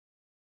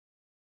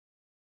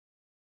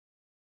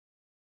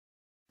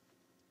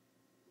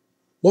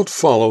What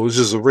follows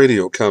is a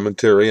radio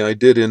commentary I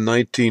did in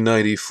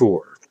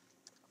 1994.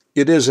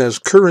 It is as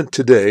current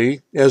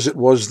today as it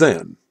was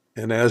then,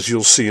 and as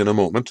you'll see in a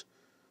moment,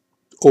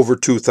 over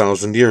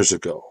 2,000 years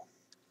ago.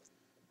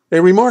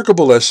 A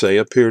remarkable essay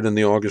appeared in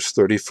the August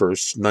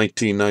 31st,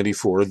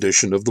 1994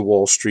 edition of the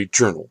Wall Street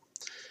Journal.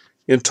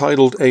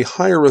 Entitled A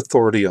Higher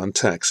Authority on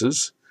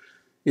Taxes,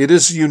 it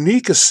is a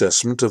unique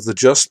assessment of the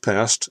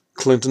just-passed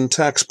Clinton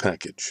tax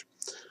package.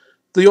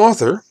 The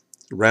author,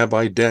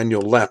 Rabbi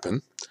Daniel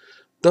Lapin,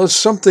 does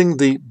something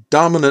the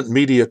dominant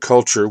media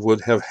culture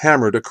would have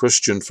hammered a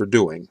Christian for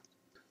doing.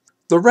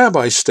 The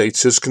rabbi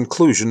states his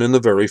conclusion in the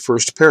very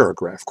first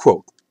paragraph,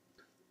 quote,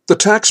 "The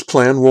tax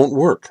plan won't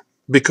work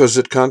because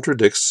it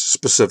contradicts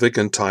specific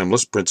and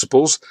timeless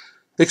principles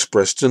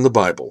expressed in the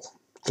Bible."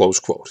 Close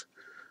quote.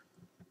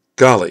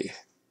 Golly.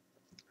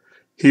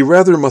 He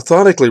rather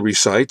methodically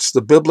recites the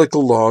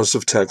biblical laws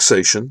of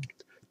taxation,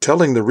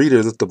 telling the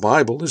reader that the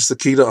Bible is the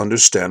key to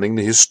understanding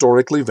the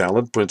historically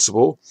valid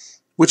principle,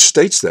 which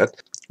states that,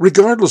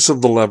 regardless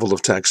of the level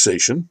of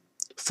taxation,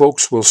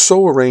 folks will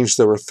so arrange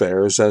their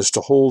affairs as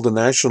to hold the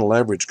national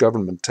average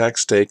government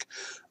tax take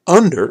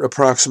under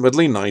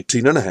approximately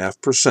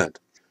 19.5%.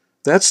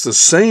 That's the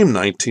same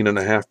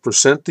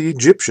 19.5% the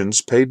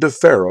Egyptians paid to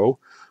Pharaoh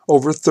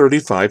over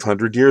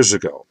 3,500 years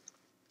ago,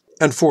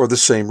 and for the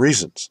same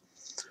reasons.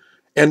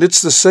 And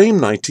it's the same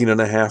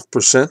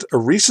 19.5% a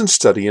recent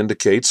study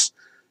indicates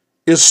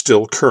is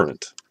still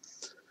current.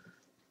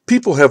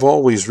 People have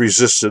always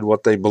resisted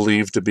what they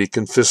believe to be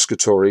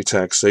confiscatory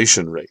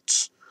taxation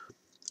rates.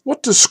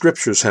 What do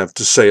scriptures have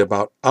to say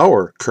about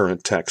our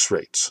current tax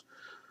rates?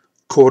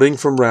 Quoting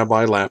from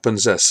Rabbi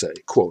Lapin's essay,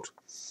 quote,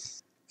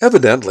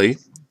 "Evidently,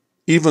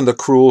 even the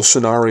cruel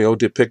scenario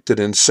depicted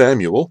in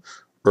Samuel,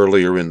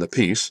 earlier in the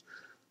piece,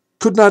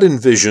 could not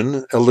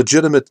envision a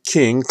legitimate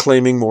king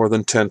claiming more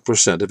than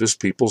 10% of his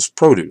people's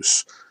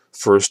produce,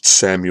 1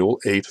 Samuel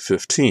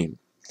 8:15.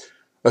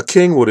 A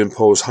king would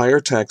impose higher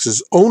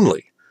taxes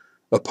only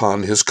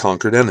upon his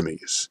conquered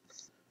enemies.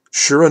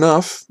 Sure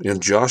enough, in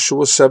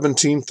Joshua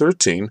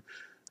 17:13,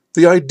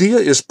 the idea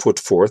is put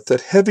forth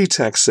that heavy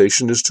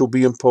taxation is to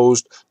be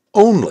imposed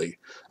only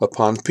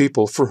upon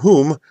people for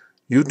whom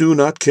you do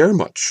not care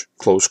much."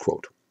 Close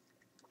quote.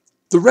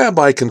 The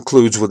rabbi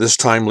concludes with this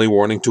timely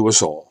warning to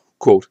us all,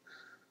 quote,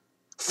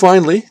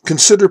 "Finally,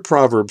 consider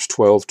Proverbs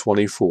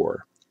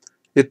 12:24.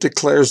 It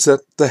declares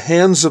that the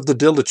hands of the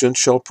diligent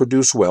shall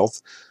produce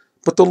wealth,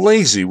 but the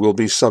lazy will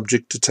be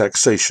subject to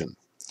taxation."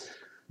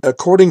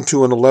 According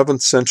to an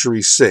 11th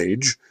century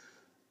sage,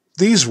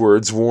 these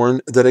words warn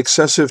that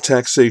excessive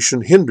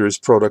taxation hinders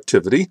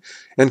productivity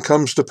and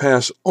comes to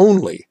pass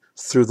only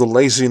through the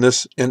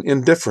laziness and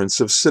indifference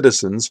of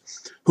citizens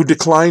who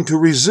decline to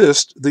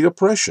resist the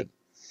oppression.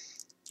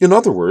 In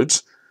other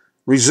words,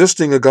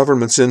 resisting a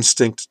government's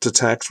instinct to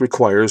tax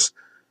requires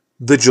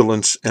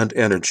vigilance and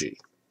energy.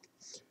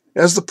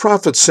 As the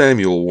prophet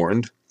Samuel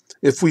warned,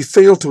 if we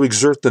fail to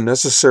exert the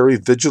necessary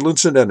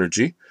vigilance and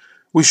energy,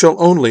 we shall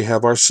only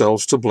have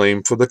ourselves to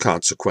blame for the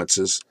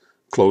consequences.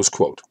 Close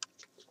quote.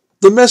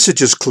 The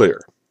message is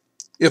clear.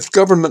 If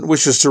government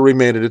wishes to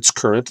remain at its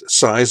current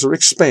size or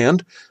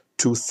expand,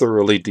 two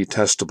thoroughly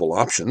detestable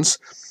options,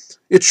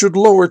 it should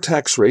lower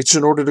tax rates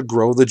in order to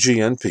grow the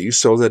GNP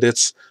so that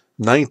its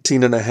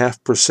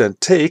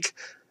 19.5% take,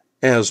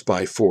 as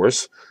by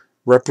force,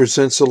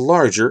 represents a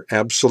larger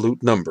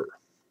absolute number.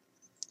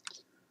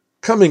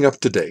 Coming up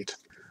to date,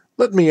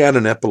 let me add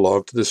an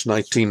epilogue to this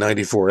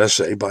 1994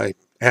 essay by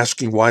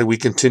asking why we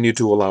continue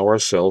to allow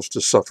ourselves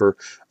to suffer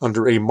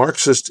under a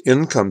Marxist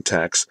income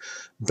tax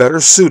better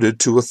suited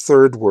to a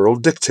third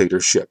world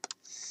dictatorship.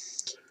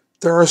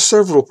 There are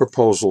several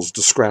proposals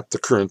to scrap the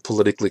current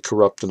politically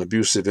corrupt and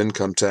abusive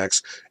income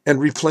tax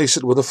and replace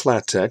it with a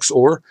flat tax,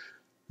 or,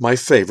 my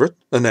favorite,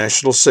 a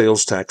national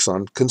sales tax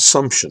on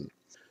consumption.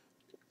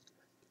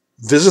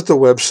 Visit the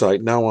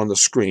website now on the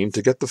screen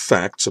to get the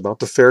facts about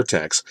the fair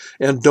tax,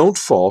 and don't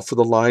fall for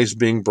the lies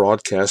being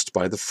broadcast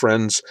by the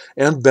friends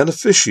and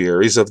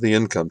beneficiaries of the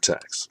income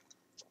tax.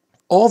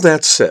 All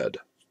that said,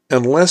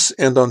 unless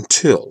and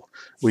until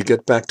we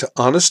get back to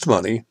honest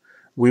money,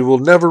 we will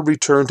never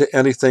return to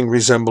anything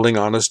resembling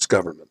honest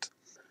government.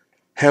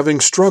 Having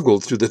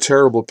struggled through the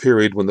terrible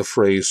period when the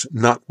phrase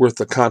 "not worth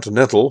the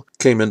continental"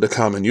 came into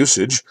common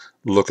usage,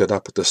 look it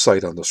up at the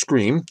site on the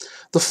screen,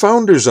 the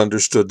founders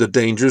understood the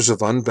dangers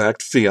of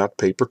unbacked fiat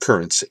paper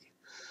currency.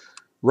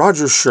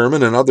 Roger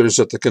Sherman and others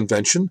at the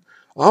convention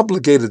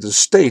obligated the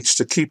states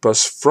to keep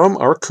us from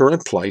our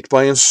current plight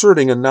by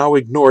inserting a now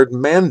ignored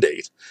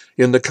mandate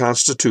in the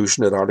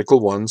Constitution at Article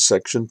 1,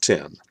 Section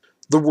 10.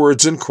 The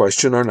words in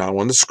question are now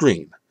on the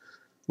screen.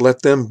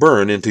 Let them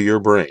burn into your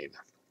brain.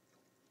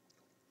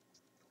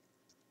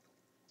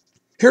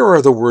 Here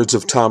are the words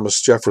of Thomas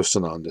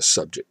Jefferson on this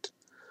subject.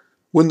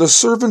 "When the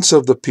servants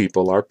of the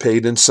people are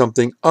paid in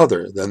something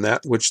other than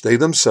that which they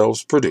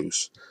themselves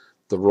produce,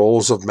 the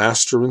roles of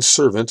master and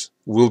servant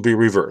will be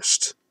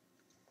reversed."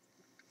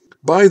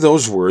 By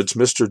those words,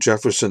 Mr.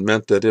 Jefferson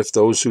meant that if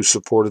those who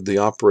supported the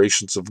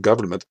operations of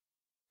government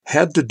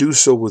had to do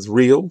so with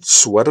real,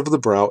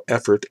 sweat-of-the-brow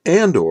effort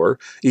and/or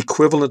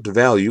equivalent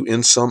value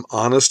in some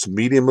honest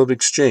medium of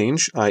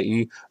exchange,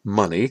 i.e.,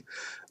 money,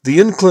 the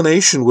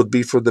inclination would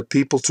be for the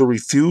people to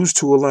refuse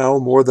to allow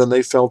more than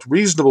they felt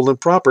reasonable and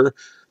proper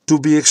to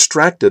be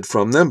extracted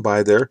from them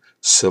by their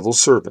civil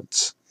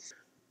servants.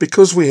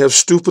 Because we have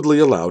stupidly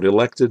allowed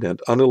elected and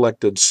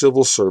unelected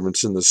civil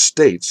servants in the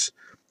states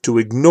to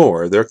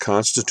ignore their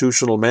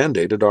constitutional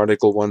mandated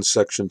Article 1,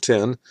 Section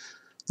 10,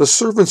 the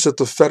servants at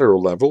the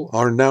federal level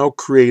are now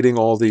creating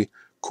all the,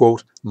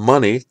 quote,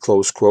 money,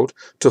 close quote,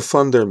 to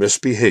fund their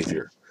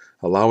misbehavior,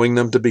 allowing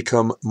them to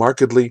become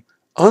markedly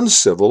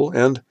uncivil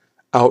and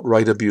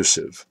outright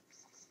abusive.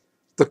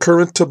 The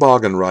current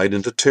toboggan ride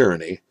into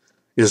tyranny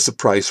is the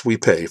price we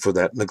pay for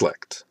that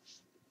neglect.